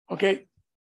Okay.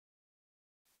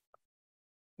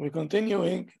 We're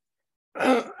continuing.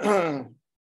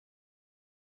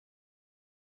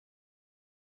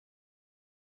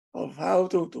 Of how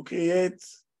to create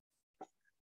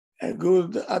a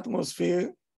good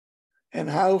atmosphere and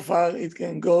how far it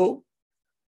can go.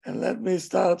 And let me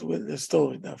start with the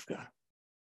story, Dafka.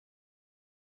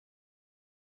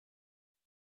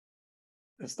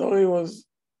 The story was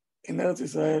in Eretz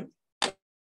Israel.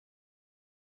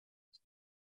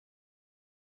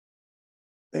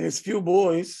 There is few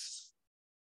boys,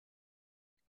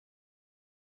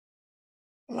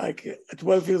 like at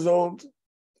 12 years old,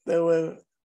 they were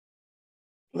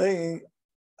playing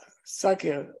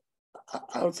soccer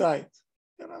outside,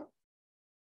 you know.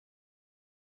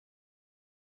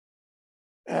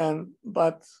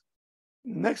 But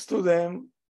next to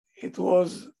them, it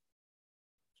was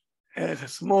a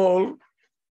small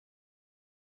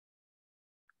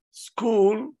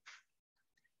school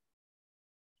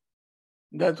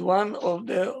that one of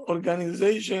the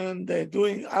organization they're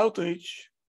doing outreach.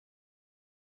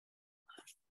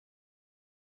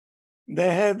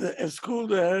 They had a school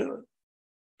there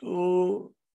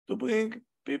to bring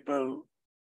people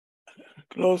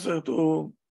closer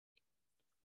to,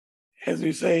 as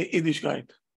we say,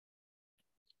 Yiddishkeit.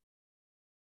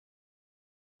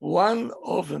 One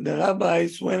of the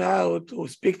rabbis went out to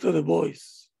speak to the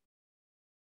boys.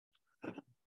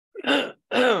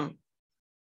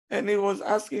 And he was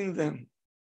asking them,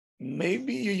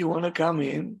 maybe you want to come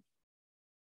in?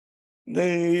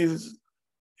 There is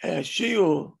a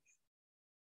shiur,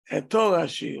 a Torah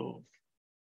shiur.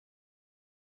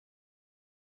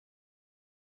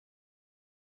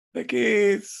 The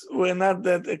kids were not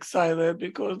that excited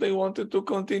because they wanted to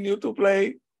continue to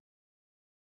play.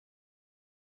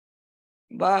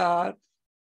 But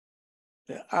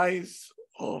the eyes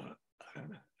of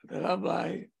the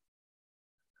rabbi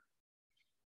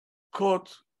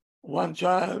caught one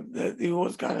child that he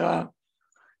was kind of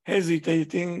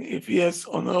hesitating if yes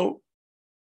or no.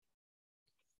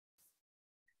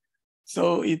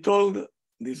 So he told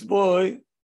this boy,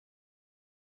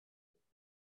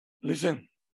 listen,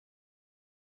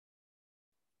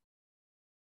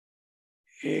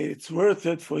 it's worth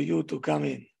it for you to come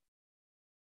in.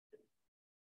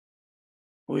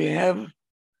 We have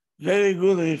very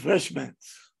good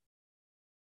refreshments.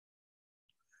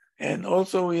 And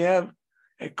also we have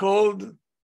a cold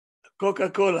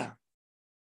Coca-Cola.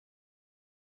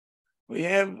 We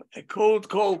have a cold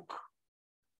Coke.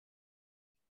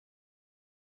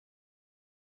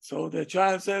 So the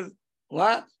child says,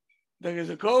 what? There is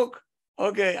a Coke?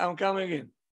 Okay, I'm coming in.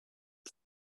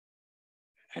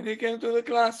 And he came to the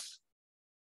class.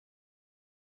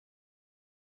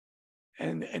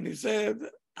 And he said,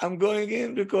 I'm going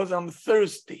in because I'm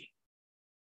thirsty.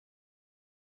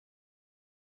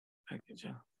 Thank you,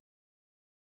 John.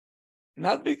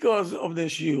 Not because of the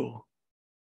shiur,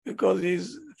 because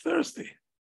he's thirsty.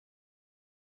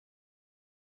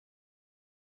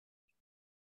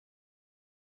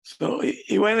 So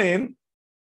he went in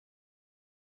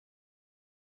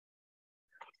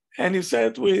and he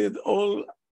sat with all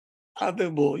other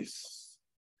boys,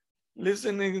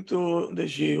 listening to the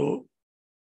shiur.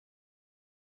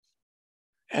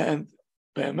 And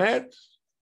Bemet,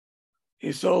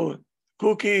 he saw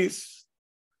cookies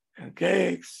and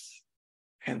cakes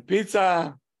and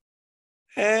pizza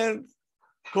and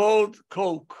cold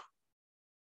Coke,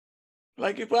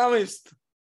 like he promised.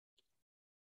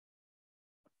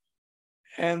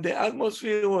 And the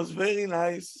atmosphere was very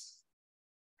nice,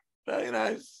 very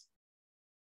nice.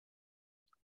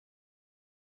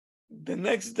 The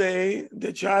next day,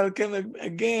 the child came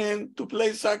again to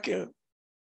play soccer.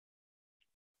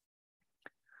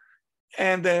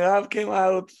 And the Rav came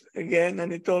out again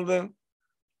and he told them,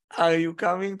 are you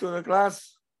coming to the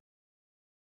class?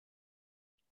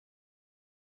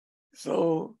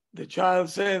 So the child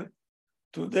said,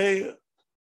 today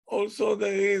also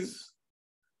there is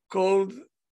cold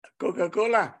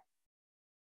Coca-Cola.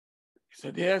 He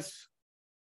said, yes,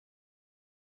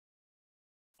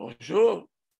 for sure.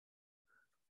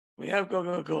 We have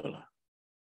Coca-Cola.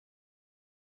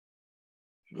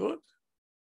 Good.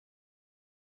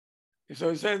 So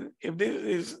he said, if this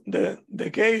is the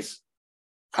case,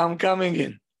 I'm coming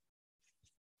in.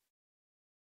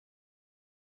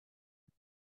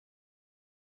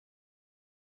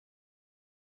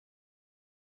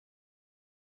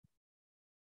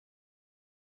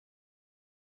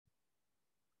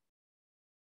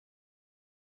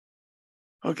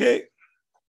 Okay.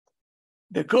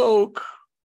 The Coke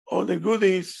or the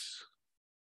goodies,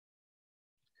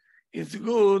 it's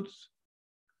good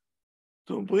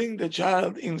to bring the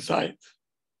child inside.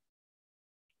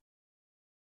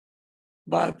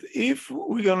 But if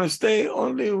we're going to stay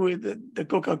only with the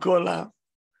Coca-Cola,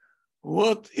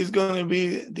 what is going to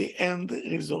be the end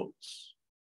results?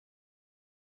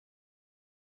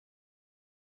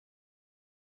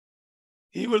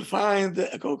 He will find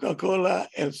a Coca-Cola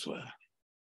elsewhere.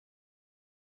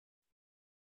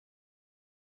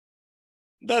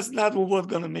 That's not what's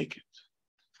going to make it.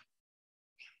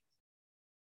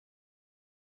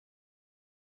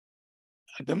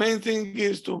 The main thing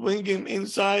is to bring him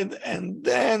inside and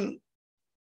then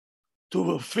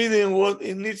to feed him what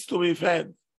it needs to be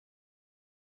fed.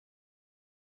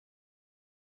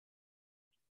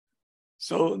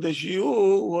 So the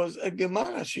shiur was a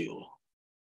Gemara shiur,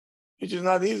 which is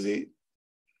not easy,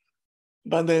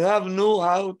 but the Rav knew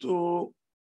how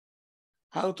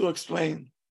to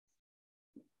explain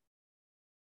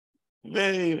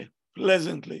very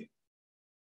pleasantly.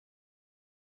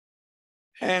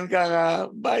 And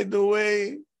by the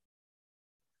way,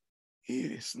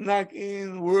 he snuck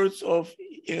in words of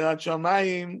Yirat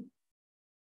Shamayim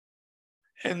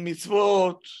and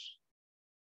mitzvot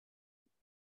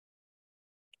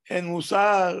and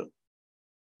musar.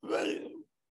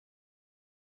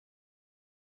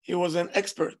 He was an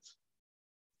expert.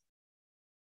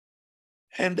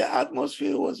 And the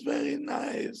atmosphere was very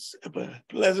nice, a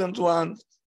pleasant one.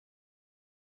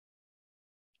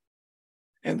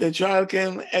 And the child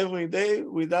came every day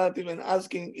without even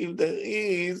asking if there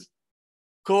is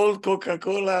cold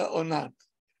Coca-Cola or not.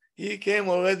 He came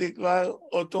already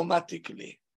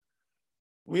automatically.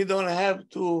 We don't have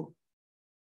to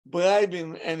bribe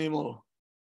him anymore.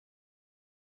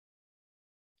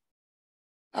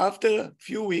 After a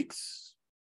few weeks,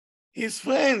 his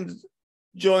friends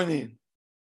joined in.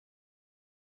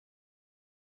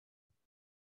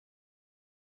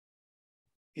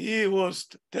 He was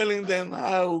telling them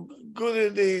how good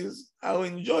it is, how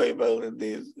enjoyable it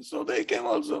is, so they came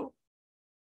also.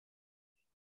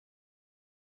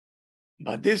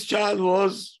 But this child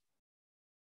was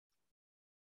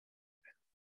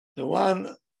the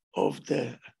one of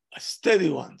the steady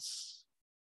ones.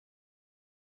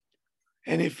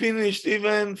 And he finished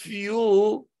even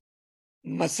few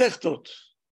masechtot,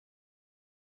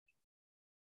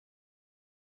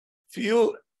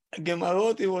 few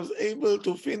Gemarot he was able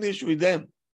to finish with them.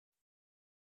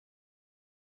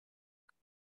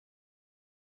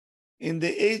 In the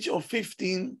age of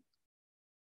 15,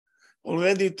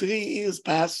 already 3 years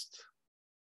passed.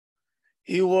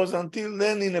 He was until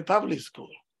then in a public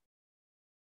school.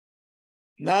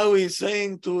 Now he's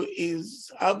saying to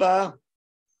his Abba,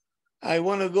 I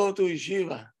want to go to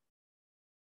yeshiva.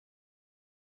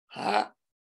 Huh?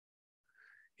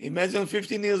 Imagine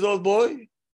 15 years old boy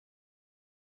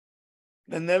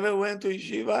that never went to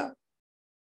yeshiva.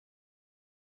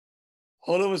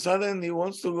 All of a sudden, he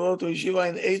wants to go to yeshiva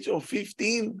in the age of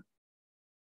 15.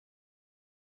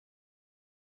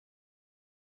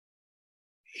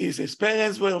 His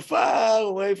parents were far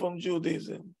away from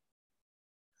Judaism.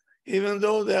 Even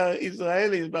though they are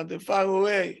Israelis, but they're far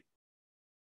away.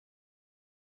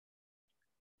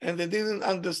 And they didn't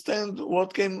understand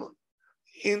what came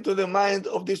into the mind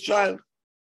of this child.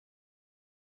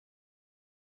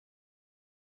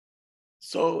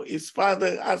 So his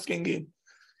father asking him,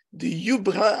 do you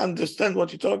understand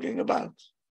what you're talking about?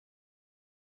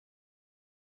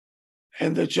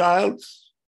 And the child,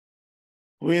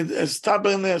 with a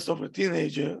stubbornness of a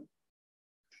teenager,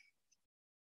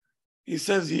 he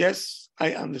says, yes,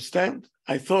 I understand.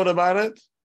 I thought about it,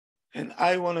 and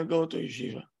I want to go to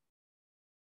yeshiva.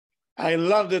 I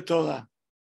love the Torah.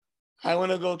 I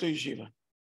want to go to yeshiva.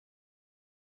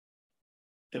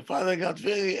 The father got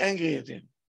very angry at him.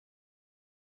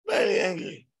 Very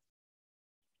angry.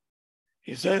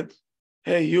 He said,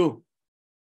 hey, you,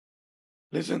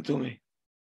 listen to me.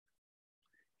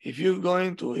 If you're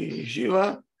going to a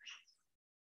yeshiva,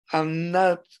 I'm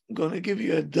not going to give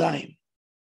you a dime.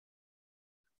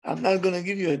 I'm not going to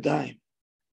give you a dime.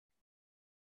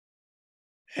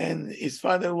 And his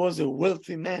father was a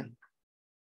wealthy man.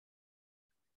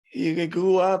 He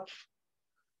grew up,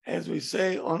 as we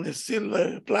say, on a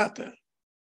silver platter.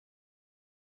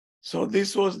 So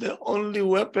this was the only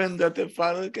weapon that a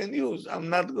father can use.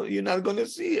 You're not going to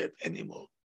see it anymore.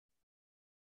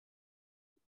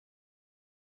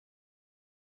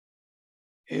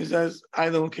 He says, I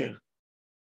don't care.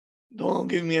 Don't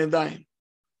give me a dime.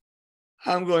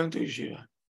 I'm going to yeshiva.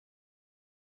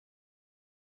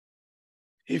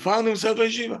 He found himself a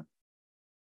yeshiva.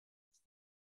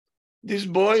 This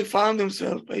boy found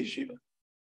himself a yeshiva.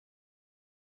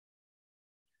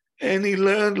 And he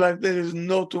learned like there is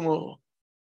no tomorrow.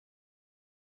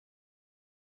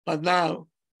 But now,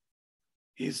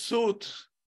 his suit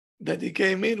that he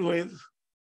came in with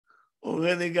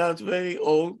already got very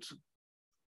old,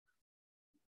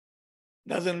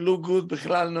 doesn't look good,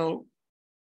 בכלל no,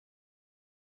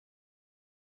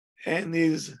 and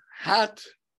his hat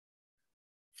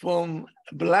from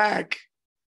black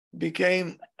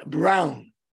became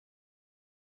brown.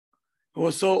 He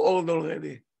was so old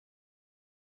already,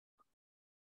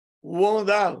 worn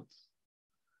out,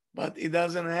 but he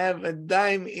doesn't have a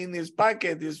dime in his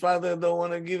pocket. His father don't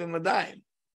want to give him a dime.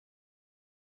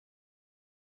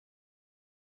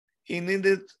 He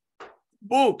needed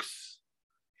books.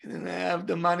 He didn't have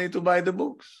the money to buy the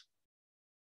books.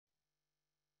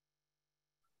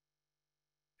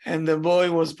 And the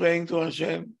boy was praying to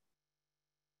Hashem,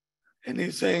 and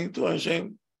he's saying to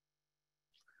Hashem,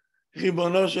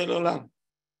 Ribono shel olam,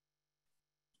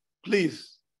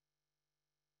 please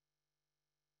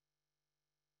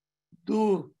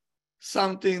do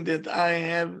something that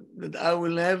I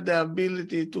will have the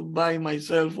ability to buy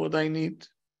myself what I need.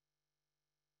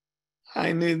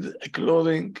 I need a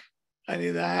clothing, I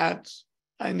need a hat,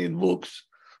 I need books.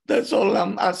 That's all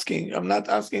I'm asking. I'm not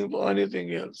asking for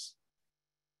anything else.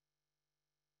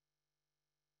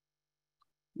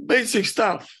 Basic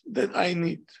stuff that I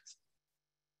need.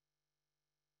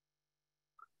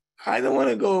 I don't want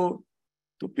to go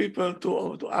to people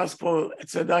to ask for a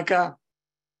tzedakah.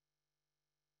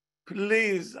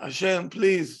 Please, Hashem,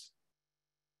 please.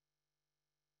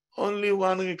 Only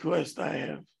one request I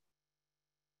have.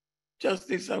 Just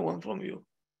this I want from you.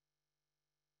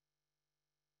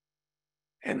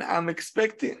 And I'm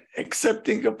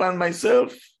accepting upon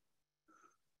myself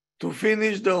to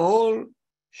finish the whole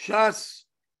Shas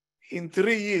in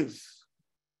 3 years.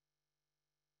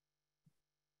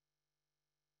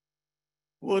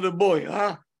 What a boy,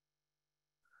 huh?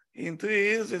 In 3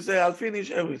 years, he said, I'll finish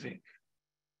everything.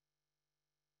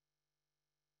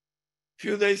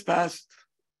 Few days passed.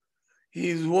 He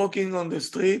is walking on the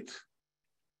street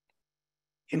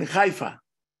in Haifa.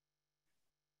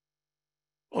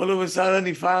 All of a sudden,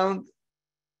 he found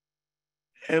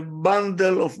a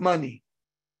bundle of money.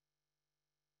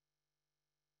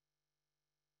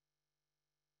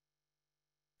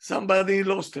 Somebody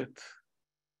lost it.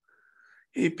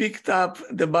 He picked up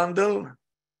the bundle,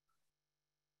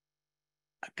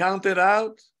 counted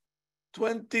out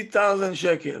 20,000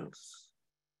 shekels,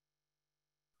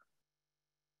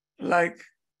 like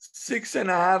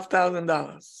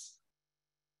 $6,500.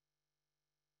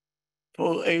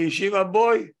 For a yeshiva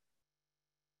boy,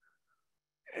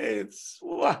 it's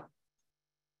wow.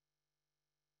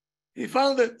 He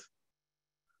found it.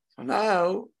 So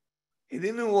now he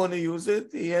didn't want to use it.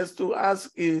 He has to ask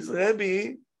his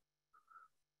Rebbe,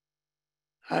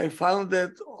 I found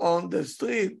it on the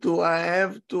street. Do I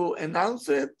have to announce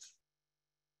it?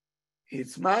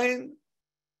 It's mine.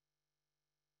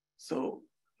 So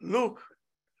look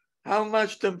how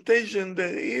much temptation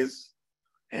there is.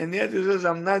 And yet he says,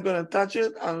 I'm not going to touch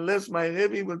it unless my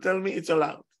Rebbe will tell me it's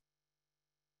allowed.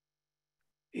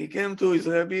 He came to his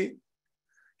Rebbe.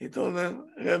 He told him,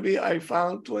 Rebbe, I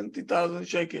found 20,000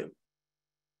 shekel.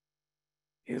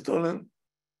 He told him,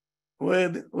 where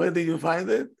did you find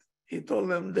it? He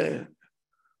told him the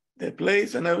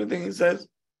place and everything. He says,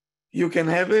 you can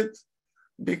have it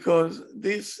because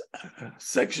this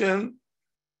section,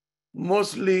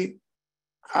 mostly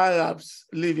Arabs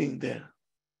living there.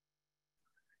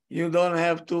 You don't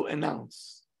have to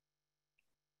announce.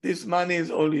 This money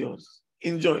is all yours.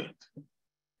 Enjoy it.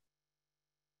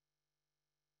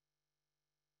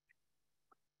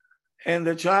 And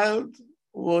the child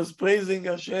was praising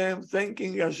Hashem,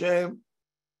 thanking Hashem.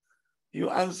 You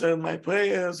answered my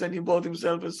prayers, and he bought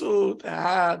himself a suit, a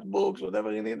hat, books,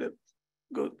 whatever he needed.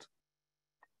 Good.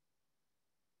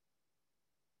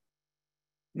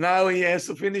 Now he has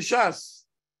to finish us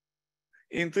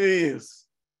in 3 years.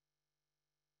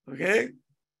 Okay?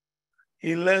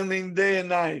 He's learning day and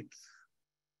night.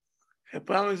 A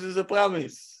promise is a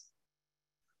promise.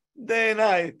 Day and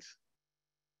night.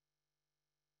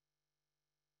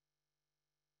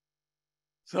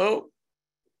 So,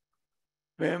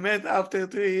 באמת, after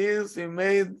 3 years, he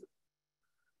made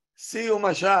Siyum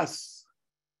HaShas.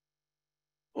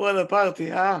 What a party,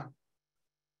 huh?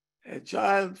 A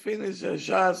child finished a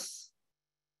Shas.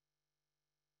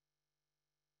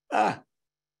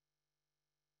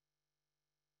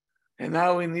 And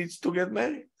now he needs to get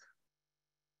married.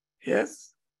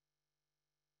 Yes?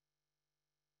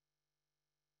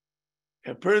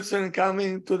 A person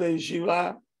coming to the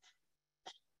yeshiva,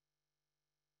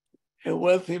 a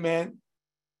wealthy man,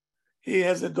 he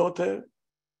has a daughter,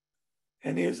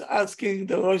 and he is asking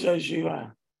the Rosh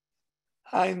Yeshiva,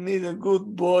 I need a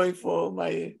good boy for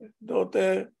my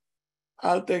daughter.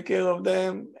 I'll take care of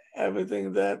them,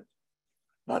 everything that.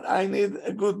 but I need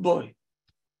a good boy.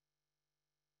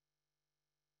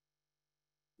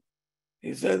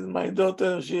 He said, my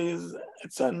daughter, she is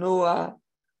tzanua,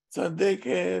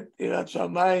 tzadeket, irat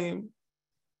shamayim,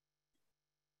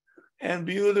 and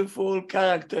beautiful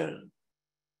character,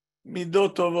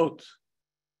 midot tovot.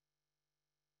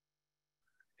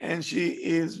 And she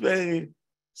is very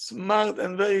smart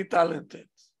and very talented.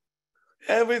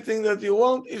 Everything that you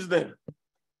want is there.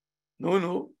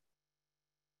 No.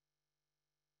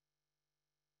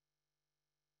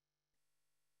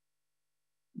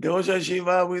 The Rosh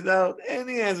Hashiva, without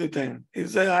any hesitation, he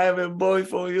said, I have a boy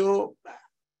for you,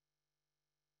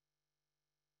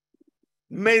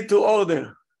 made to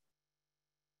order,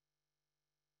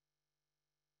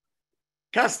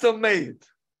 custom made.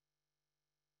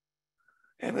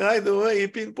 And right away, he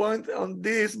pinpointed on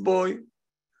this boy.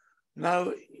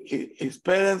 Now, his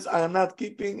parents are not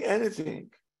keeping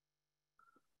anything.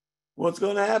 What's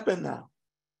going to happen now?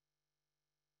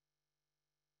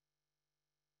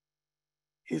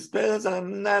 His parents are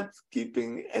not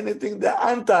keeping anything. They're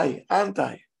anti.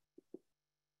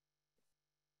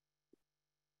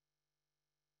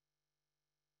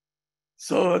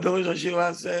 So the Rosh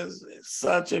Hashiva says,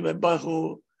 such a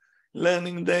Bachu,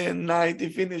 learning day and night. He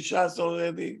finished Shas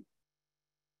already.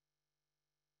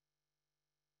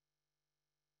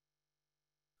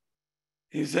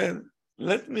 He said,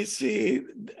 let me see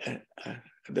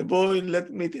the boy, let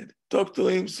me talk to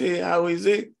him, see how is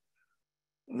he.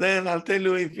 Then I'll tell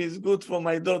you if he's good for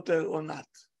my daughter or not.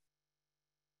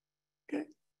 Okay?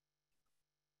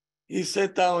 He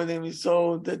sat down with him, he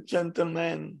saw the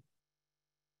gentleman,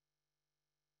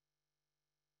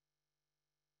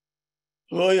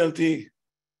 royalty,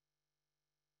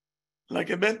 like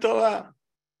a Ben Torah.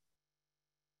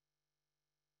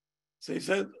 So he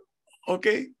said,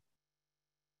 okay.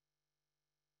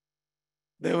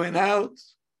 They went out,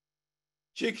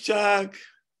 chick-chack.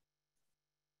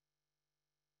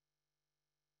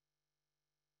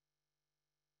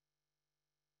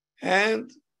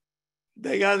 And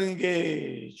they got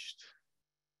engaged.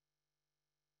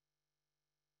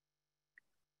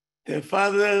 The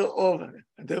father of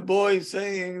the boy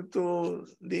saying to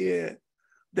the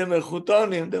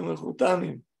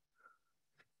Mechutanim,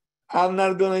 I'm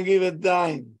not going to give a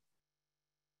dime.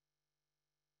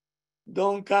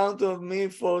 Don't count on me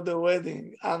for the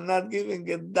wedding. I'm not giving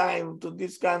a dime to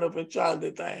this kind of a child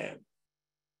that I have.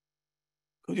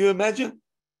 Could you imagine?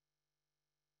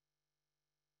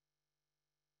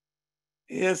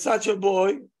 He has such a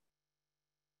boy,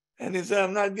 and he said,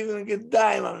 I'm not giving a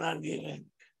dime, I'm not giving.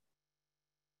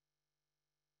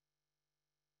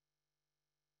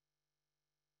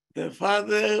 The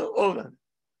father of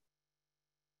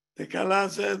the Kala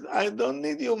says, I don't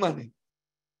need your money.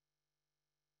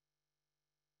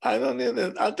 I don't need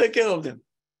it. I'll take care of them.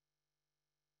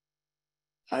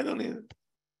 I don't need it.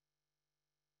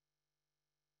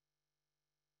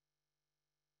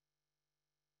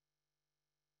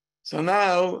 So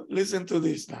now, listen to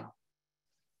this now.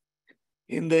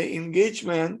 In the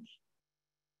engagement,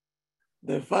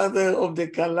 the father of the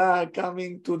Kala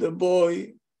coming to the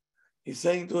boy, he's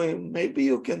saying to him, maybe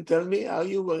you can tell me how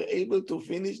you were able to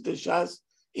finish the Shas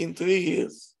in 3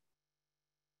 years.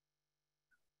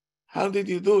 How did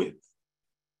you do it?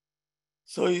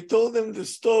 So he told them the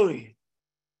story.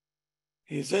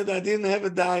 He said, I didn't have a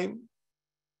dime,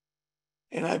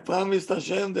 and I promised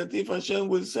Hashem that if Hashem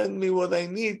will send me what I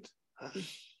need,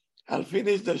 I'll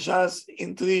finish the Shas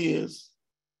in 3 years.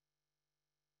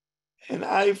 And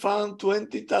I found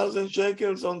 20,000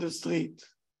 shekels on the street.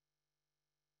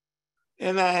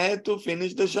 And I had to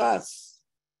finish the Shas.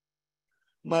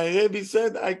 My Rebbe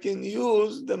said I can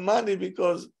use the money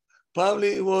because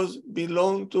probably it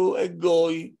belonged to a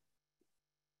goy.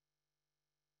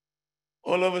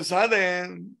 All of a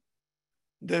sudden,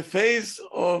 the face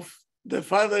of the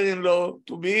father-in-law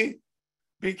to-be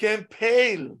became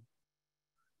pale.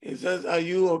 He says, are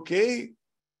you okay?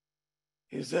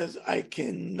 He says, I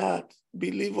cannot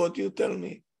believe what you tell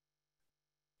me.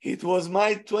 It was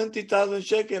my 20,000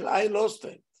 shekel. I lost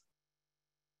it.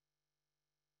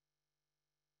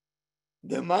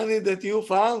 The money that you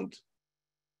found,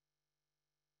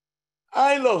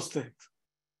 I lost it.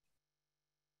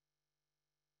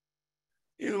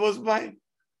 It was my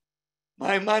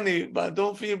money, but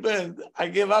don't feel bad. I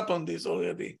gave up on this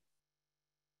already.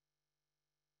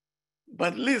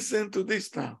 But listen to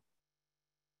this now.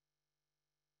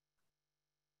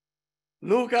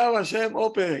 Look how Hashem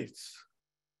operates.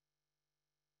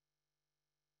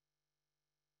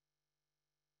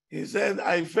 He said,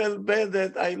 I felt bad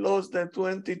that I lost that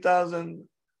 20,000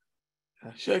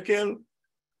 shekel,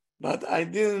 But I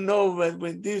didn't know that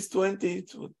with these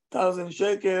 20,000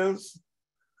 shekels,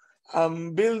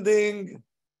 I'm building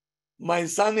my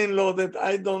son-in-law that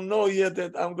I don't know yet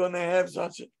that I'm going to have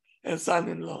such a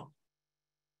son-in-law.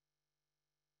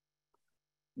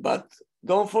 But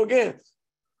don't forget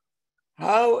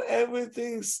how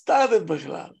everything started,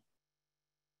 בכלל.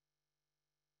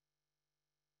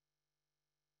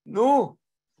 No,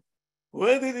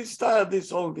 where did it start, this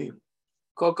whole deal?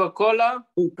 Coca-Cola.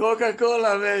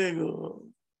 Coca-Cola, very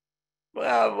good.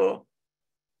 Bravo.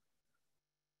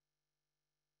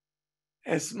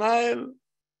 A smile,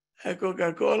 a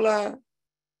Coca-Cola,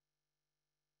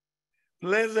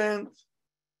 pleasant,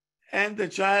 and the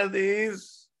child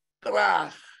is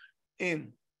trach,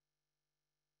 in.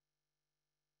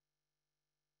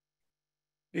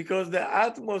 Because the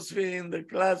atmosphere in the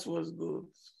class was good.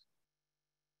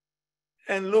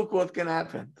 And look what can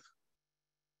happen.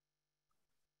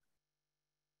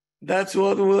 That's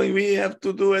what we have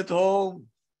to do at home.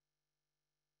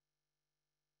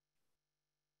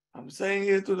 I'm saying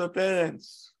it to the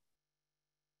parents.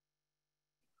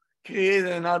 Create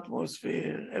an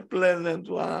atmosphere, a pleasant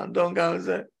one. Don't come and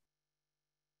say,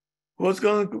 what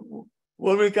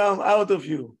will come out of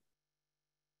you?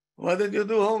 Why did you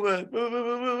do homework?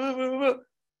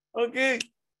 Okay,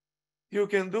 you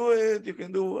can do it, you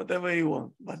can do whatever you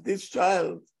want. But this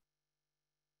child,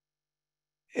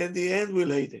 at the end,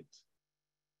 will hate it.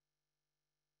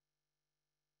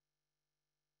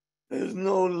 There's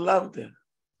no love there.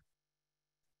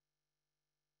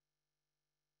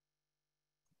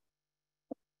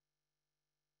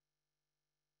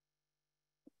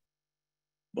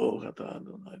 ברוך אתה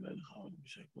אדוני מלך העולם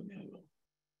שהכל נהיה לו.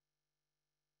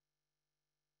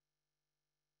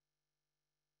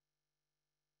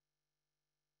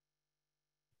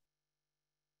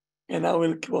 And I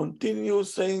will continue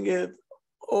saying it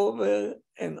over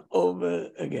and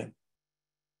over again.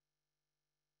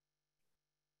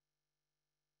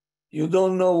 You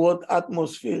don't know what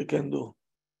atmosphere can do.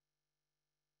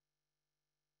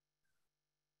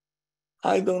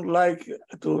 I don't like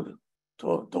to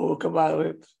talk about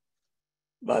it,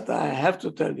 but I have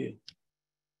to tell you.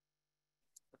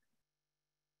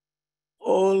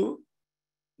 All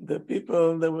the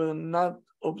people that were not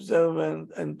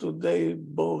observant, and today,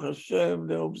 Baruch Hashem,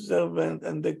 they're observant,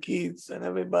 and the kids and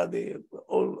everybody,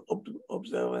 all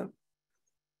observant,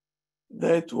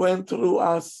 that went through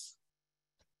us.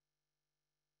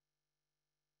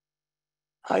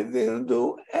 I didn't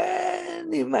do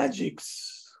any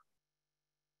magics.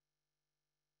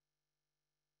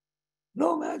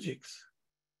 No magics.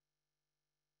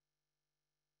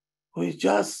 We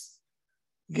just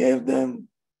gave them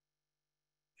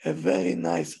a very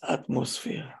nice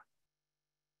atmosphere.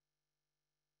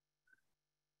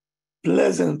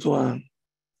 Pleasant one,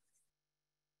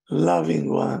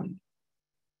 loving one.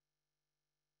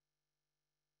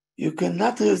 You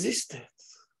cannot resist it.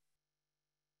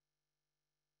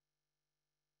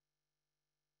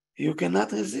 You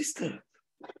cannot resist it.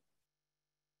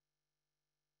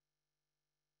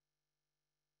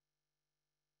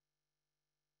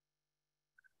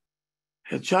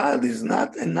 A child is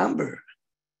not a number.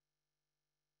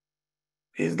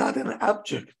 He's not an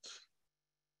object.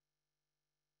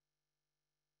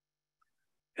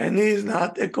 And he is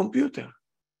not a computer.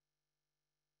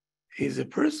 He's a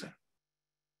person.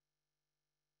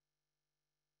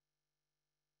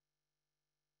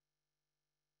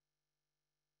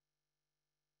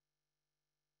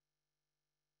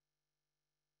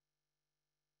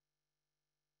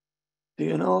 Do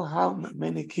you know how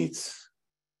many kids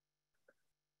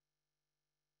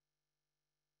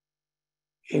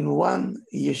in one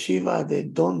yeshiva they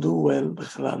don't do well,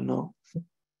 בכלל, no?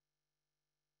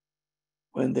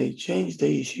 When they change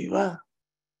the yeshiva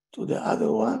to the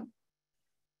other one,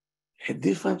 a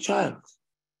different child.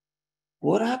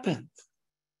 What happened?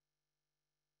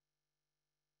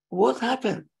 What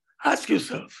happened? Ask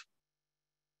yourself.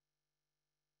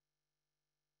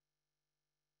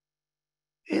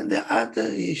 In the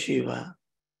other yeshiva,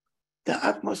 the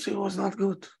atmosphere was not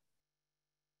good.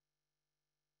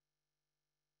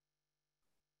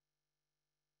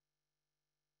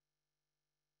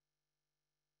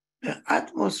 The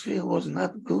atmosphere was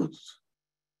not good.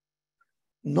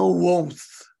 No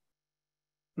warmth,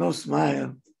 no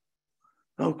smile,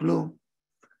 no clue.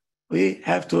 We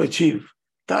have to achieve.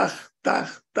 Tach,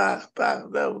 tach, tach, tach,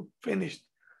 they're finished.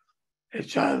 A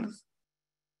child,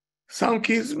 some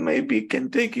kids maybe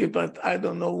can take it, but I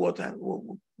don't know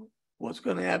what's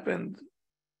going to happen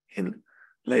in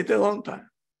later on time.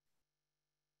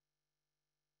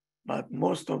 But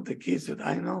most of the kids that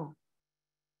I know,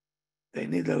 they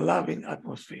need a loving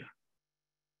atmosphere.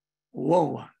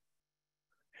 Warm one.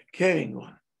 caring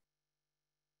one.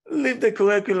 Leave the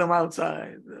curriculum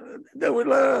outside. They will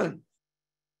learn.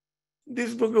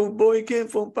 This boy came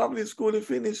from public school, he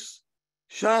finished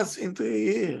Shas in 3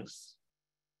 years.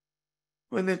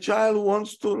 When a child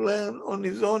wants to learn on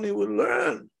his own, he will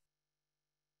learn.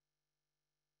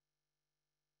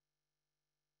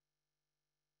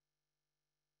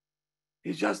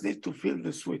 He just needs to feel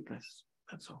the sweetness,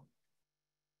 that's all.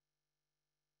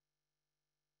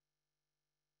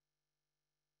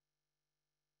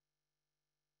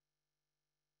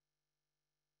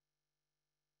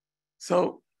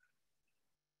 So,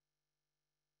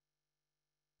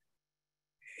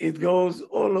 it goes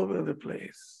all over the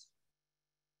place.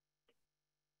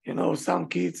 You know, some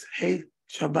kids hate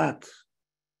Shabbat.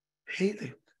 Hate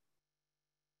it.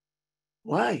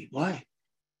 Why? Why?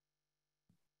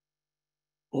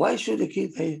 Why should a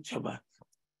kid hate Shabbat?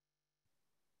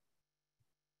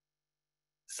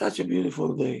 Such a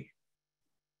beautiful day.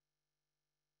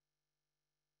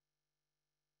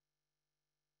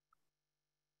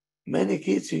 Many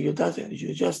kids, you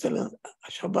just tell them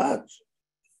Shabbat.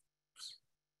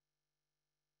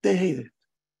 They hate it.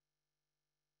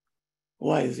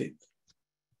 Why is it?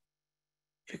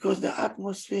 Because the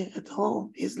atmosphere at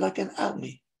home is like an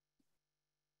army.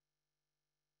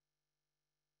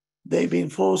 They've been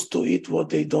forced to eat what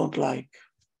they don't like.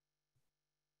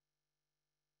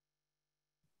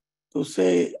 To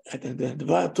say at the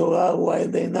Dvar Torah while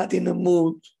they're not in the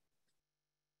mood.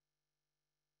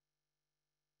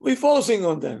 We're forcing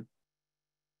on them.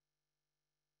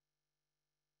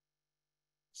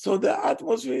 So the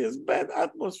atmosphere is bad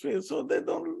atmosphere, so they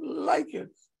don't like it.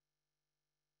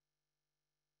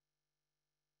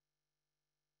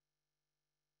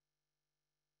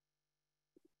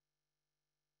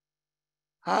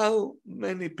 How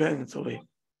many parents are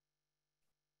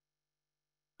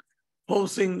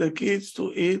forcing the kids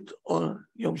to eat on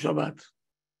Yom Shabbat?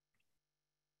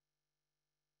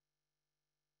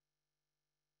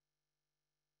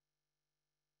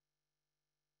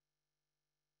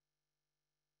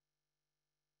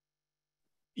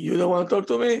 You don't want to talk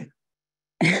to me?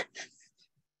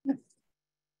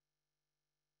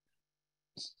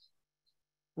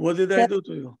 What did I do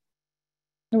to you?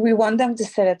 We want them to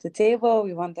sit at the table.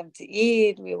 We want them to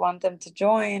eat. We want them to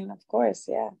join. Of course,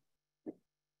 yeah.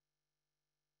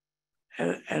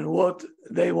 And what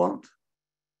they want?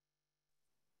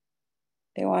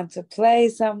 They want to play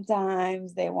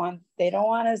sometimes. They don't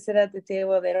want to sit at the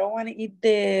table. They don't want to eat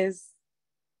this.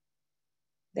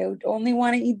 They would only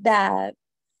want to eat that.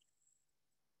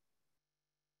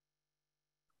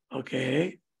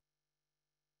 Okay.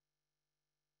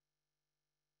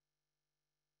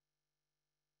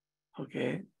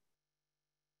 Okay.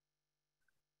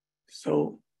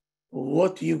 So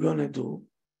what you gonna do?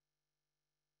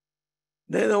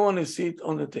 They don't want to sit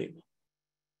on the table.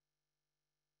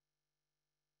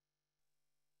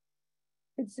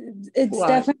 It's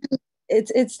definitely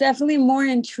it's definitely more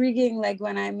intriguing, like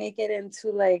when I make it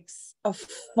into like a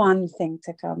fun thing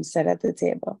to come sit at the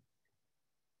table.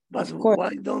 But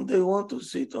why don't they want to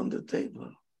sit on the table?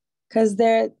 Because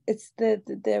they're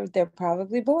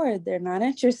probably bored. They're not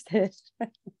interested.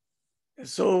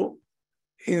 So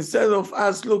instead of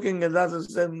us looking at us and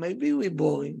saying, maybe we're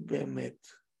boring, Be'emet.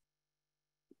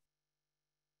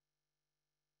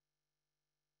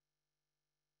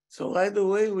 So right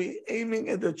away, we're aiming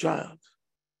at the child.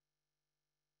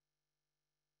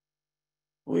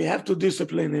 We have to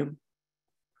discipline him.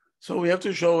 So we have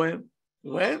to show him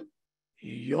when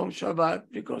Yom Shabbat,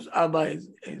 because Abba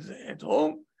is at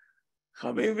home,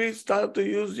 Habibi, start to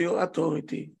use your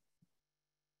authority.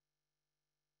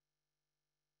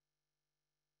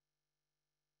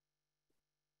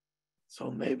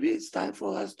 So maybe it's time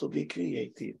for us to be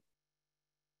creative.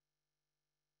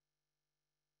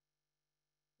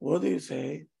 What do you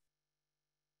say?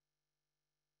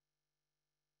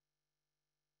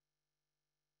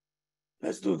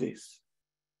 Let's do this.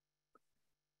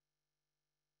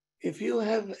 If you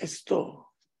have a store,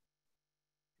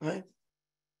 right?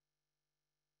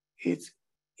 It's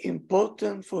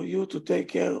important for you to take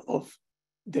care of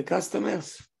the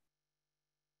customers.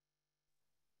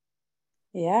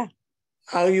 Yeah.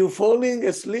 Are you falling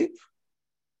asleep?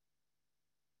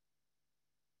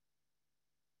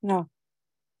 No.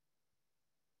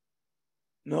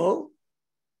 No?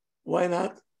 Why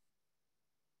not?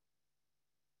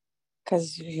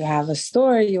 Because you have a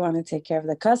store, you want to take care of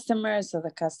the customers, so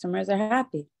the customers are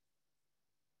happy.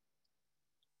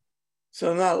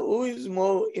 So now, who is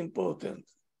more important?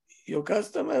 Your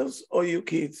customers or your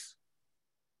kids?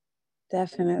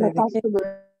 Definitely the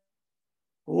customer.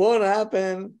 What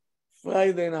happened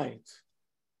Friday night?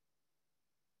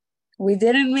 We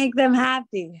didn't make them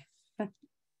happy.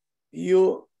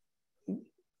 The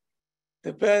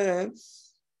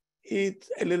parents eat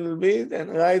a little bit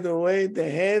and right away the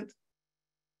head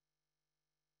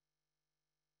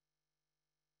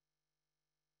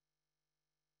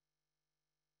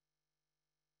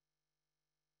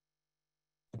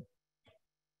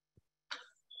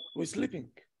we're sleeping.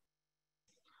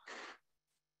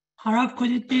 Harav,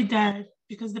 could it be that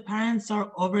because the parents are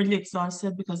overly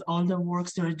exhausted because all the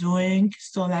works they're doing,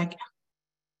 so like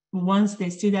once they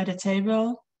sit at a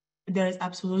table, there is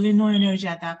absolutely no energy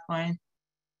at that point.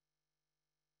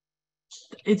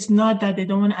 It's not that they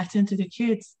don't want to attend to the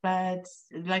kids, but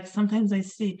like sometimes I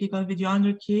see people with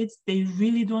younger kids, they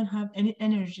really don't have any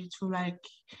energy to like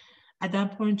at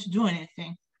that point to do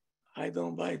anything. I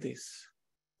don't buy this.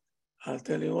 I'll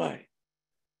tell you why.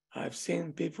 I've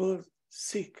seen people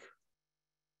sick.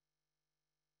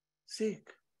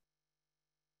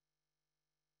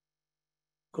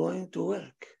 Going to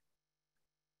work.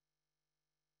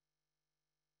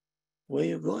 Where are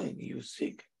you going? You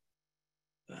sick?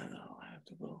 I know, I have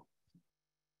to go.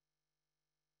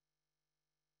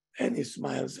 And he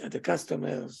smiles at the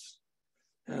customers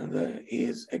and he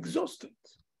is exhausted.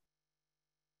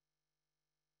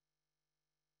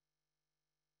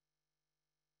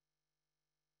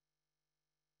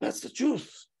 That's the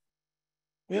truth.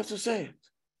 We have to say it.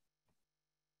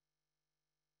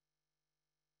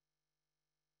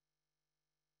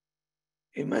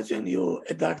 Imagine you're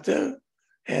a doctor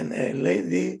and a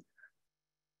lady,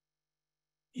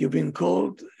 you've been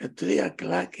called at 3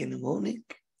 o'clock in the morning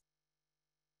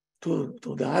to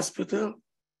the hospital.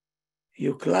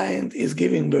 Your client is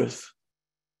giving birth.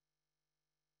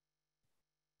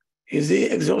 Is he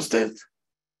exhausted?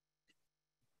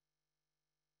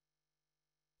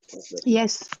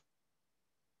 Yes.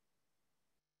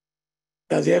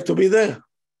 Does he have to be there?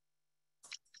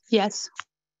 Yes.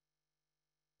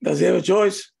 Does he have a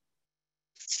choice?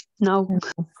 No.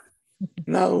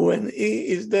 Now, when he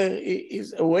is there, he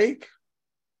is awake,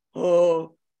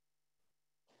 or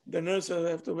the nurses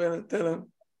have to tell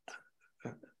him,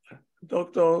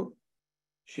 doctor,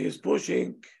 she is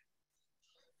pushing.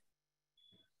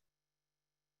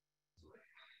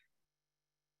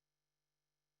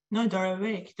 No, they're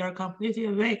awake. They're completely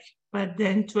awake. But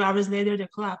then 2 hours later, they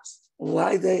collapse.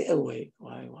 Why they awake?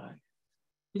 Why?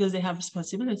 Because they have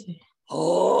responsibility.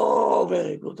 Oh,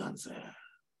 very good answer.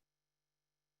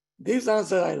 This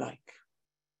answer I like.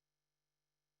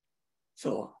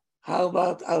 So how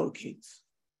about our kids?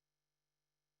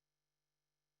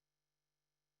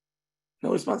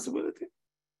 No responsibility?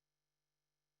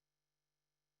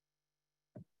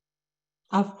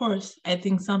 Of course, I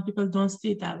think some people don't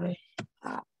see it that way.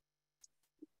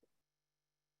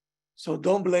 So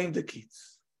don't blame the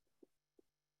kids.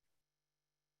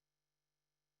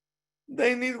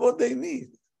 They need what they need.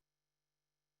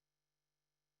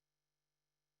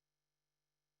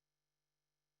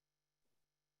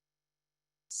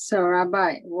 So,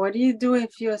 Rabbi, what do you do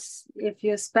if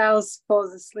your spouse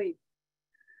falls asleep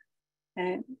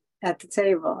and at the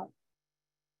table?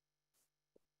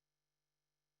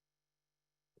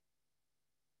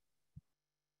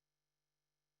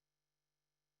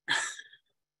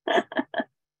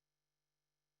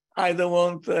 I don't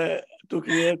want to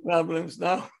create problems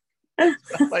now. I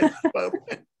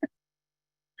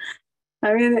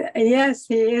mean, yes,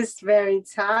 he is very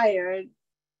tired,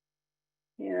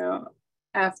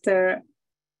 after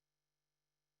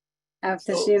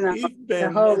so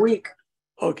the whole week.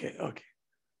 Okay.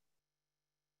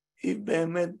 If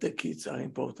באמת the kids are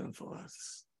important for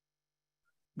us,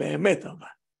 באמת אבל,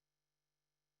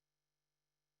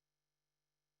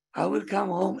 I will come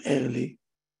home early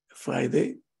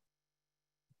Friday.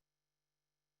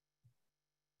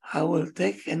 I will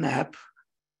take a nap.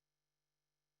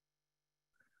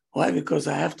 Why? Because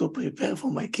I have to prepare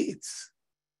for my kids.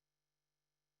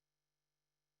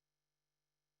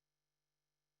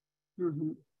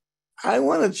 Mm-hmm. I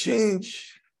want to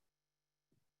change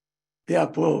the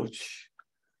approach,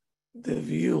 the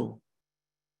view.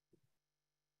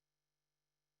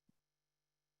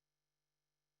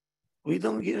 We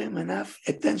don't give him enough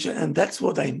attention, and that's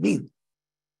what I mean.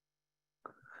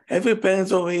 Every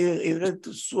parent over here is ready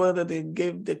to swear that they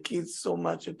gave the kids so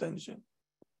much attention.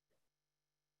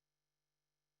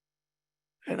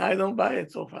 And I don't buy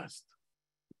it so fast.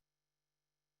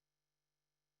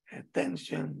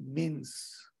 Attention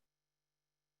means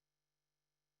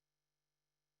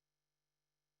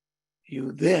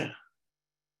you're there,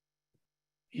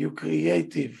 you're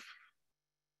creative,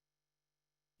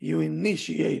 you're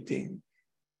initiating,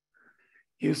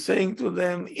 you're saying to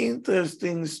them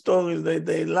interesting stories that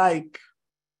they like.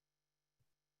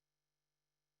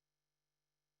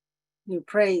 You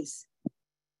praise.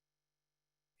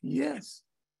 Yes.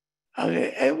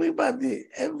 Every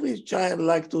child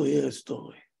like to hear a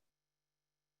story.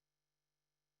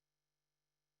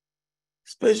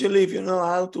 Especially if you know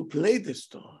how to play the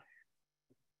story.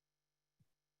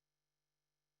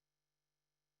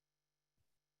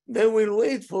 They will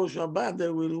wait for Shabbat. They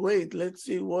will wait. Let's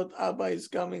see what Abba is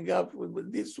coming up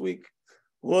with this week.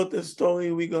 What a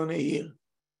story we're going to hear.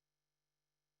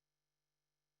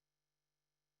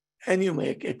 And you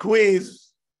make a quiz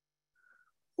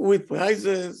with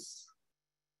prizes.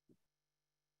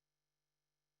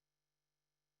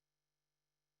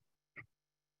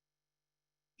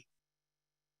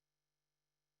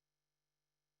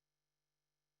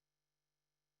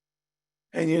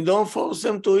 And you don't force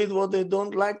them to eat what they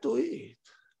don't like to eat.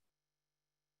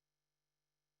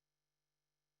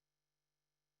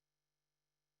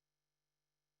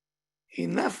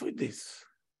 Enough with this.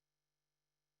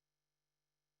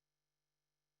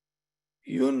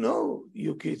 You know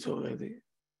your kids already.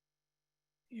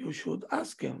 You should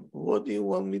ask them, what do you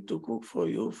want me to cook for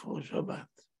you for Shabbat?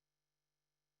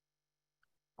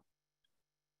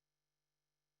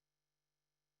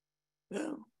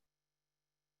 Yeah.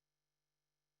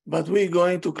 But we're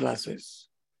going to classes.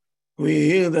 We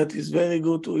hear that it's very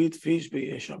good to eat fish by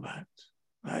Shabbat,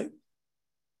 right?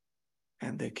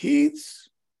 And the kids,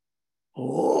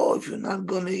 oh, if you're not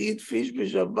going to eat fish by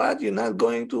Shabbat, you're not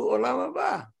going to Olam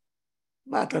Haba.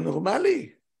 מה, אתה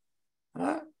נורמלי?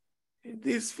 Huh?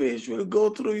 This fish will go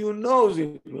through your nose,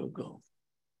 it will go.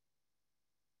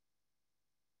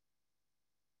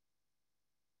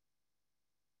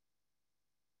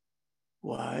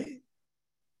 Why?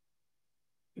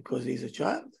 Because he's a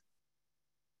child.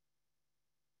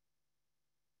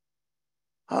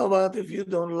 How about if you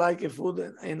don't like a food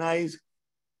and I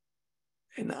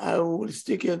will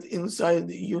stick it inside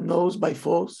your nose by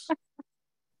force?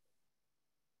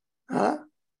 Huh?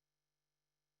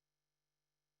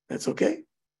 That's okay.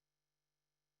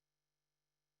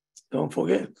 Don't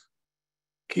forget,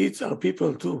 kids are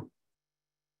people too.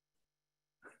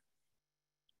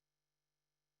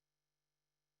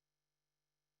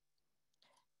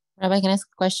 Rabbi, can I ask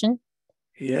a question?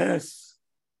 Yes.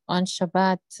 On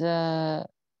Shabbat,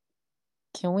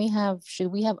 should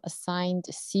we have assigned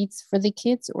seats for the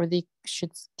kids, or they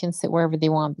can sit wherever they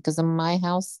want? Because in my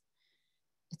house,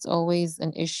 it's always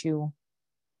an issue.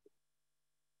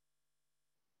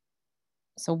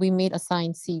 So we made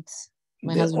assigned seats.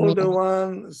 My The husband older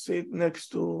one sit next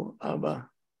to Abba.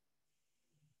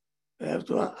 They have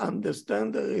to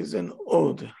understand there is an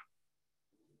order.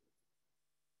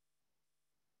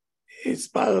 It's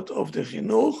part of the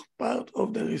chinuch, part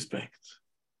of the respect.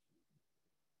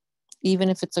 Even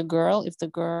if it's a girl, if the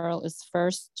girl is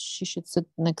first, she should sit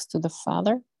next to the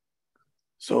father?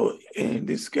 So in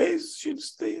this case, she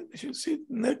should sit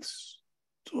next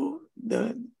to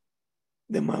the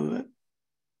mother.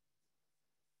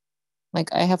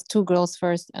 Like I have two girls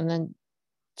first and then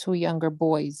two younger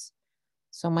boys.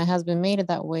 So my husband made it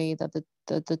that way that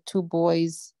the two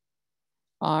boys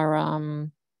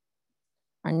are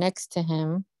next to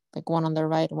him, like one on the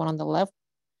right, one on the left.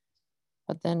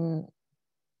 But then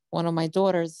one of my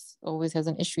daughters always has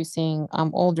an issue saying,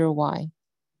 I'm older, why?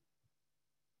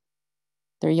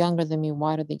 They're younger than me,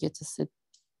 why do they get to sit?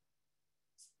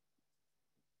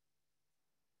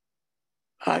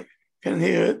 I can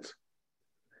hear it.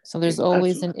 So there's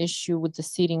always an issue with the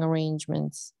seating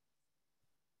arrangements.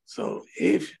 So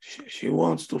if she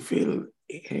wants to feel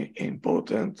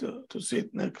important to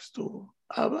sit next to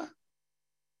Abba,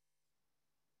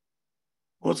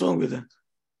 what's wrong with that?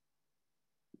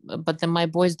 But then my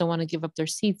boys don't want to give up their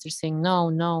seats. They're saying,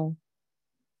 no.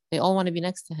 They all want to be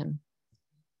next to him.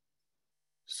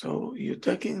 So you're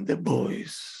taking the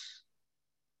boys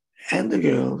and the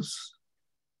girls,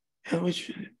 and we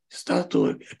should start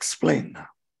to explain now.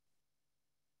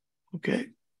 Okay?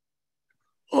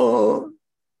 Or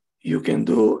you can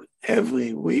do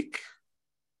every week,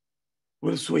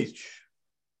 we'll switch.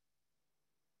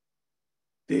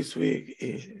 This week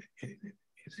is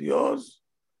yours.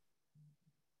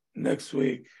 Next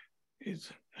week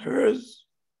is hers.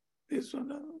 This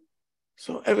one.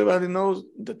 So everybody knows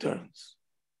the turns.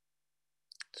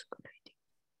 That's a good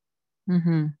idea.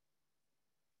 Mm-hmm.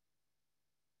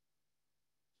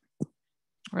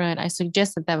 Right. I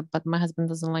suggested that, but my husband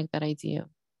doesn't like that idea.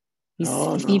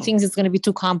 He thinks it's going to be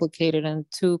too complicated and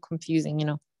too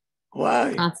confusing,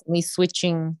 Why? Constantly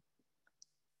switching.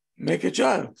 Make a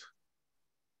chart.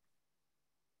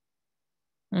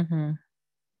 Mm-hmm.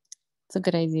 It's a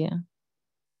good idea.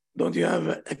 Don't you have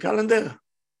a calendar?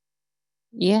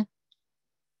 Yeah.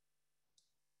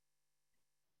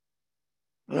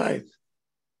 Right.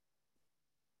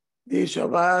 This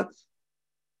Shabbat,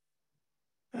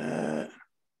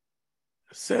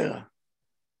 Sarah.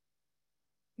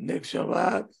 Next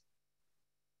Shabbat,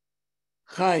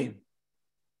 Chaim.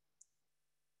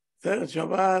 Third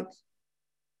Shabbat,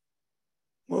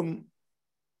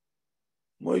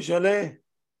 Moishale.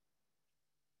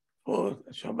 Fourth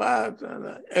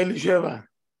Shabbat, Elisheva.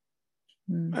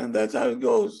 And that's how it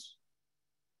goes.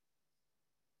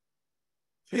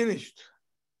 Finished.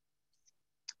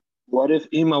 What if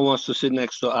Ima wants to sit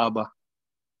next to Abba?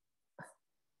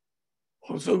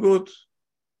 Also good.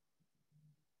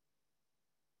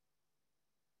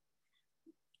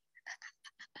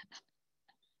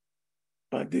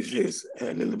 But this is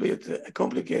a little bit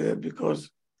complicated because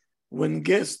when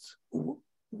guests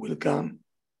will come,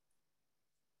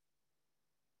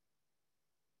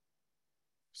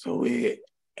 so we,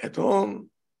 at home,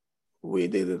 we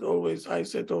did it always. I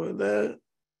sat over there.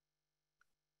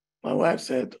 My wife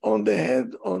sat on the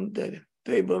head, on the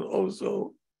table,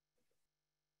 also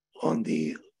on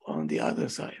the other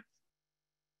side.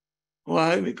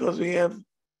 Why? Because we have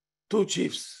two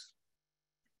chiefs.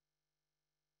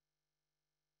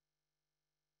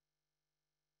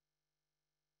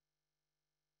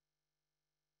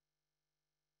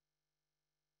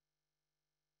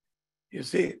 You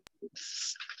see,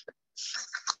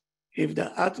 if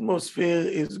the atmosphere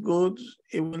is good,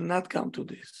 it will not come to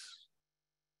this.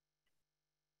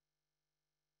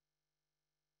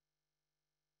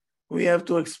 We have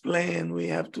to explain, we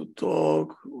have to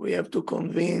talk, we have to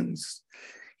convince.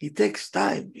 It takes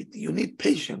time. You need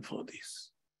patience for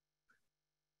this.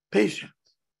 Patience,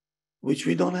 which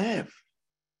we don't have.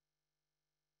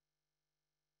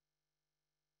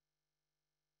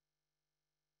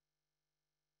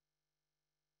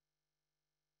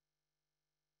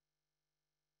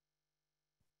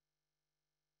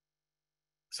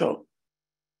 So,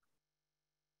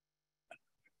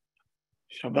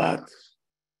 Shabbat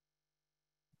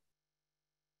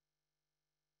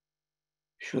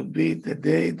should be the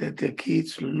day that the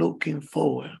kids looking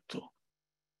forward to.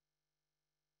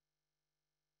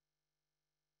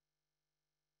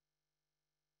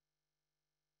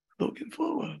 Looking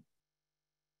forward.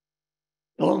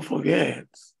 Don't forget,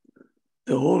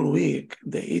 the whole week,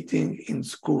 they're eating in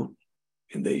school,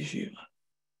 in the yeshiva.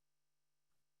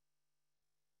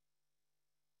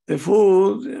 The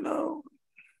food,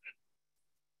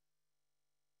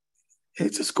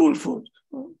 it's a school food,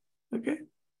 okay?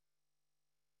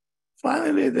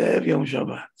 Finally, they have Yom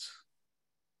Shabbat.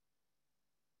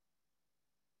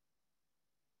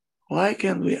 Why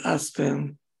can't we ask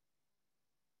them,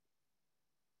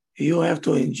 you have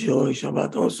to enjoy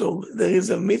Shabbat also. There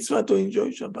is a mitzvah to enjoy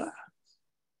Shabbat.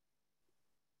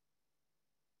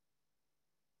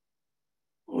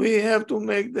 We have to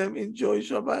make them enjoy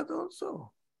Shabbat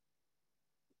also.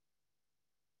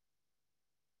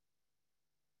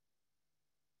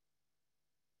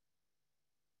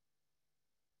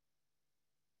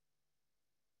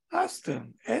 Ask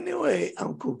them, anyway,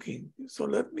 I'm cooking, so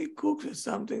let me cook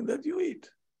something that you eat.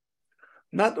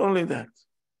 Not only that.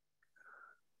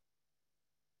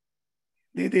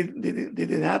 Did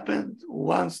it happen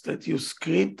once that you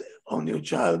screamed on your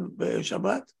child by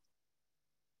Shabbat?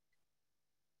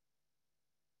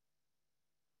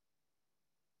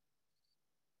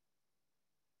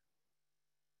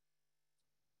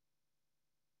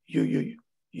 You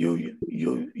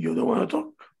don't want to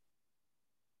talk?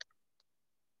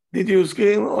 Did you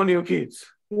scream on your kids?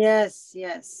 Yes,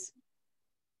 yes.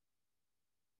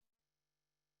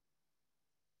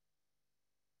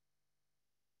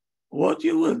 What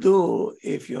you will do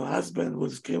if your husband will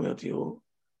scream at you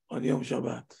on Yom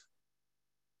Shabbat?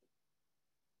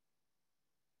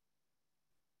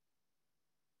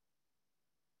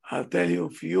 I'll tell you a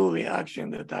few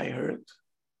reactions that I heard.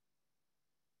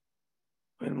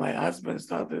 When my husband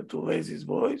started to raise his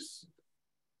voice,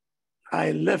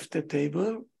 I left the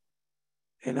table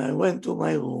and I went to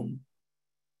my room.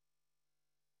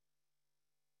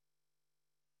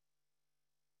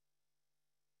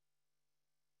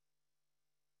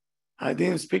 I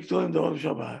didn't speak to him the whole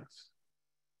Shabbat.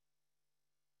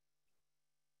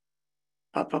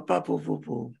 Pa, poo, poo,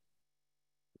 poo.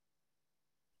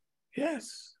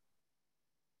 Yes.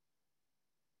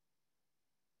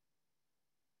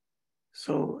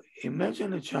 So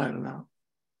imagine a child now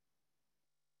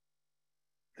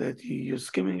that you're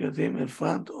screaming at him in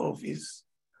front of his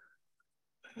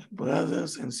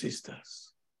brothers and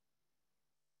sisters.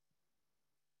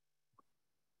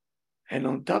 And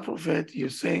on top of it, you're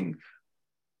saying,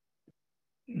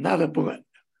 not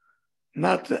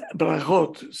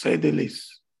brachot, say the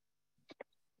least.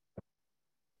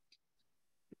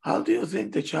 How do you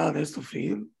think the child has to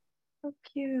feel? So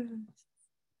cute.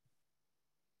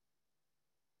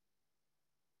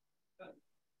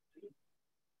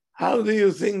 How do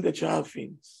you think the child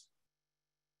feels?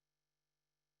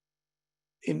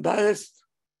 Embarrassed?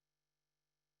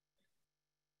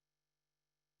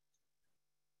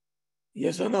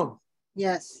 Yes or no?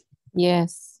 Yes.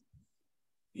 Yes.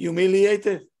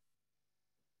 Humiliated?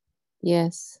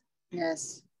 Yes.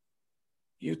 Yes.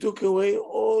 You took away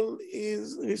all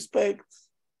his respect,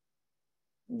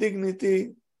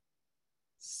 dignity,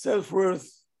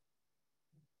 self-worth.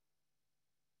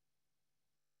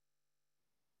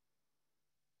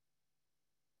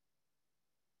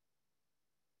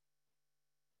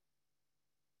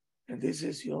 And this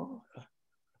is your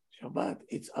Shabbat.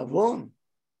 It's avon.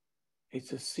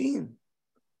 It's a sin.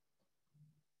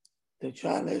 The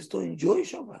child has to enjoy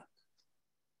Shabbat.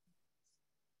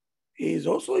 He is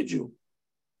also a Jew.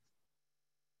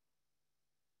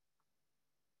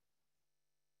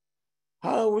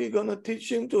 How are we going to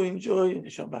teach him to enjoy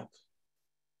Shabbat?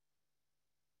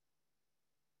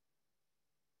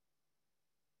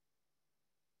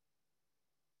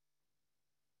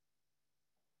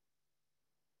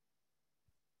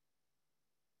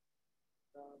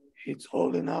 It's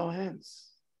all in our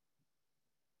hands.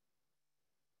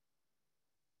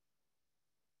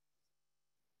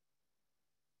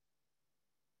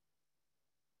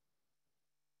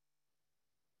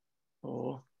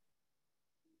 Oh.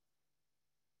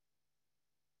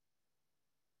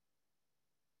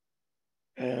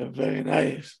 Very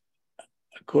nice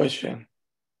question.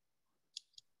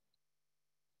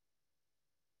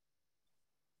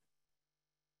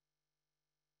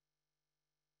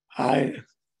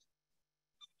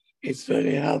 It's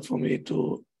very hard for me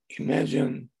to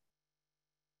imagine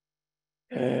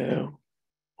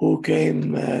who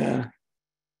came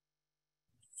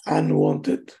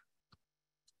unwanted.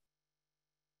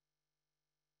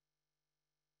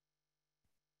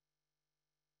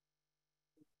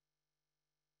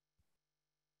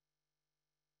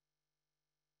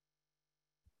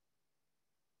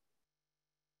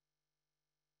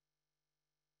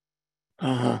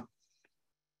 Uh-huh.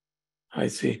 I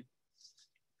see.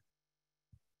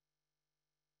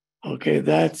 Okay,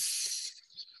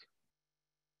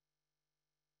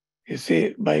 you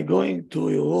see, by going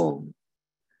to your home,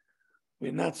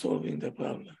 we're not solving the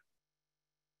problem.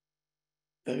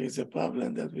 There is a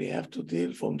problem that we have to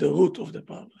deal from the root of the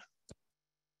problem.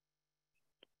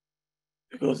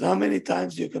 Because how many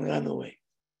times you can run away?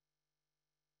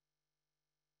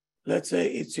 Let's say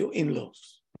it's your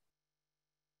in-laws.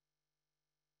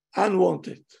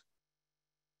 Unwanted.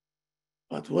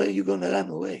 But where are you going to run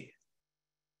away?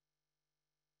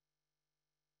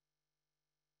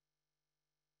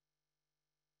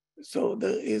 So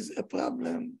there is a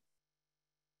problem.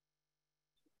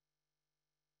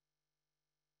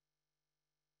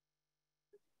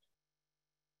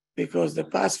 Because the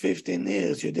past 15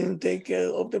 years, you didn't take care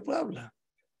of the problem.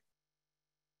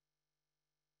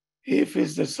 If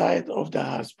it's the side of the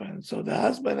husband, so the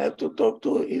husband had to talk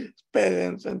to his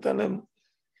parents and tell them,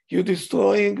 you're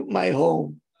destroying my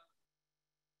home.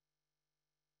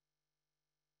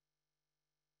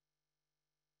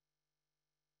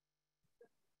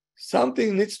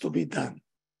 Something needs to be done.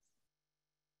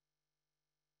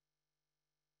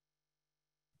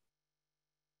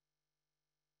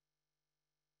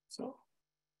 So,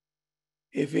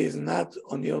 if he's not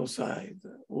on your side,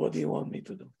 what do you want me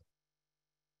to do?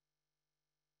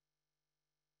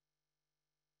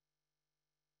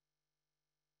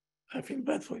 I feel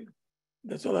bad for you.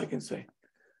 That's all I can say.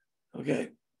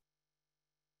 Okay?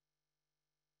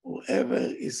 Whoever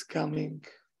is coming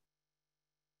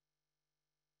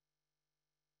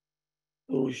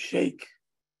to shake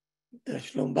the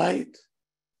Shlom Bayit,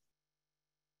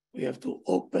 we have to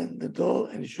open the door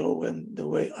and show them the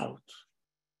way out.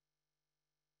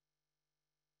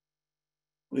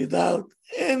 Without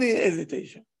any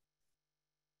hesitation.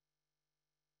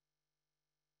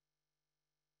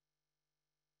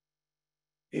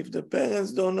 If the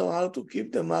parents don't know how to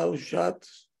keep the mouth shut,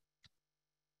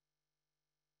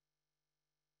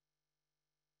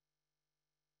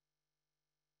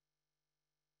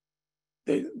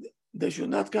 they should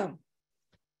not come.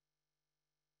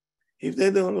 If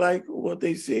they don't like what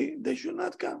they see, they should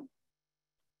not come.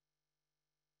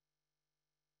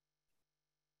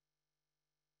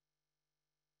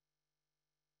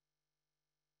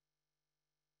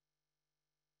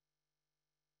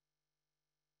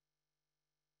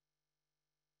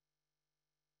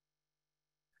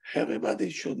 Everybody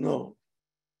should know,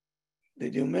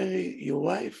 did you marry your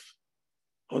wife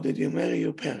or did you marry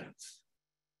your parents?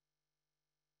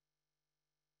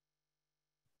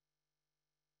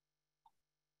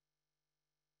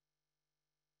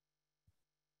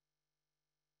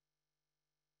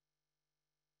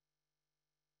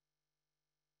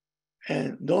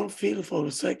 And don't think for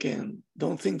a second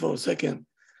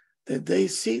that they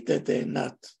see that they're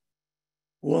not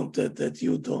wanted, that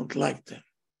you don't like them.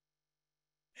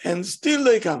 And still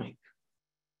they're coming.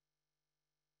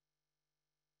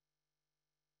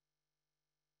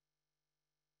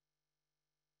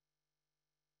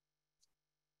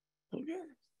 Okay.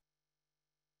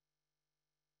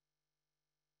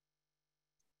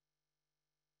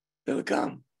 They'll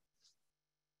come.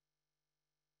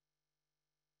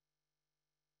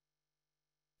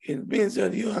 It means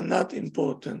that you are not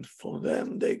important for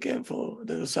them. They came for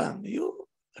their son. You,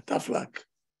 a tough luck.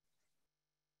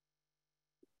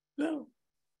 No.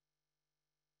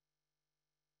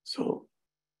 So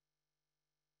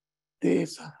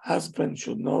this husband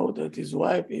should know that his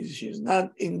wife she's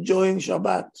not enjoying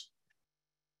Shabbat.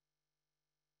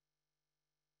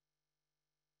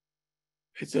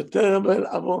 It's a terrible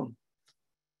avon.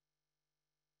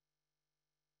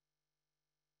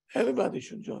 Everybody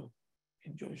should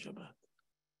enjoy Shabbat.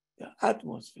 The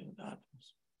atmosphere.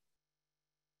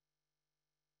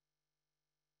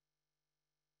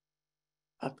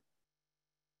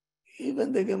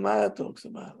 Even the Gemara talks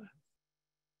about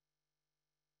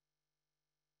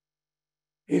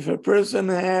it. If a person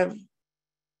have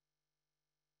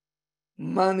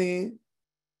money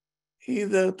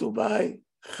either to buy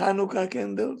Hanukkah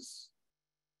candles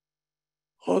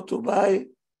or to buy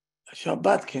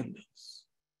Shabbat candles,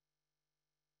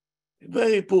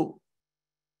 very poor.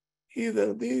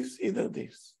 Either this, either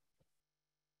this.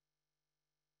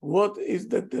 What is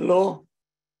that the law?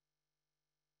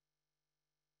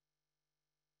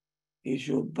 He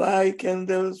should buy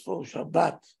candles for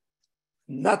Shabbat,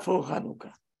 not for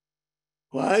Hanukkah.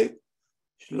 Why?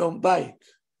 Shlom Bayit.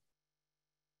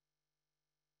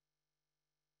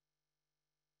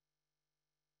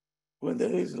 When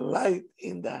there is light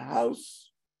in the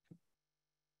house,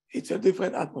 it's a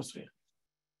different atmosphere.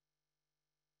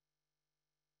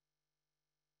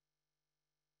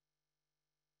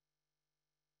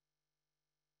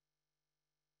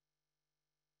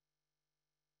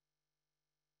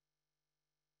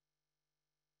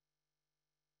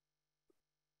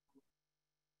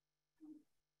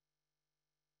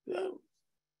 So,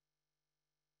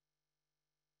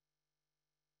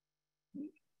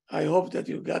 I hope that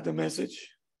you got the message.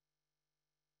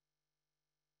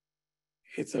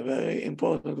 It's a very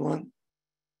important one.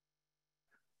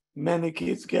 Many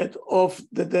kids get off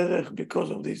the derech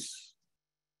because of this.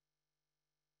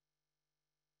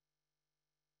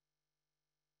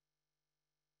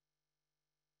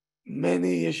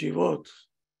 Many yeshivot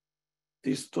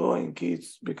destroying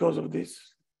kids because of this.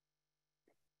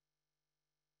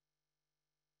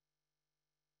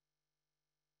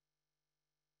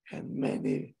 And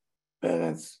many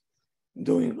parents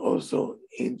doing also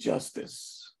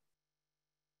injustice,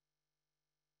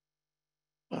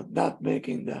 but not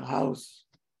making the house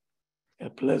a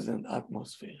pleasant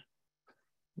atmosphere.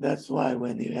 That's why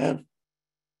when you have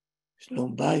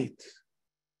Shlom Bayit,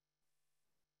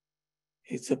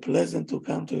 it's a pleasant to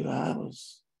come to your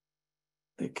house.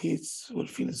 The kids will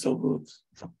feel so good.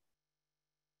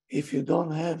 If you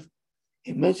don't have,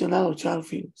 imagine how a child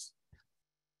feels.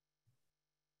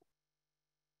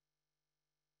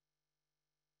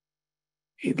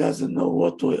 He doesn't know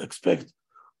what to expect.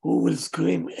 Who will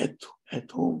scream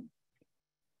at whom?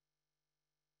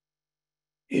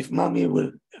 If mommy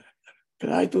will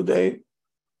cry today,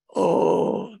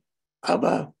 or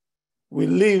Abba will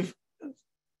leave.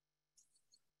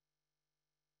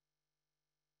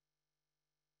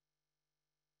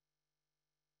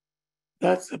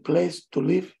 That's a place to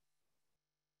live.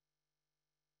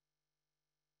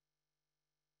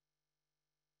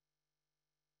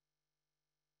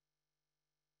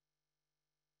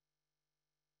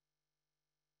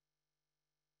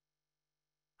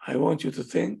 I want you to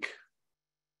think.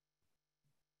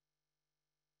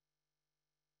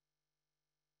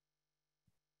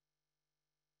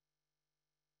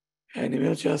 And in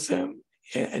Mirza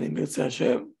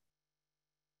Hashem,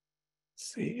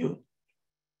 see you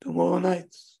tomorrow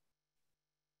night.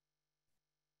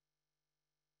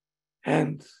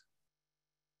 And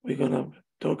we're gonna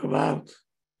talk about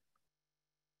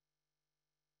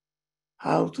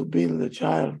how to build a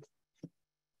child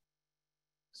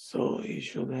so he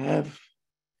should have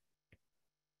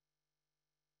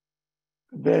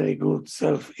very good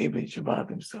self-image about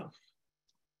himself.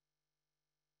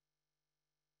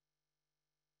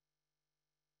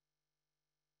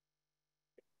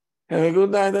 Have a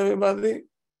good night, everybody.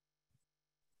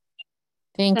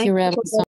 Thank you, Rabbi.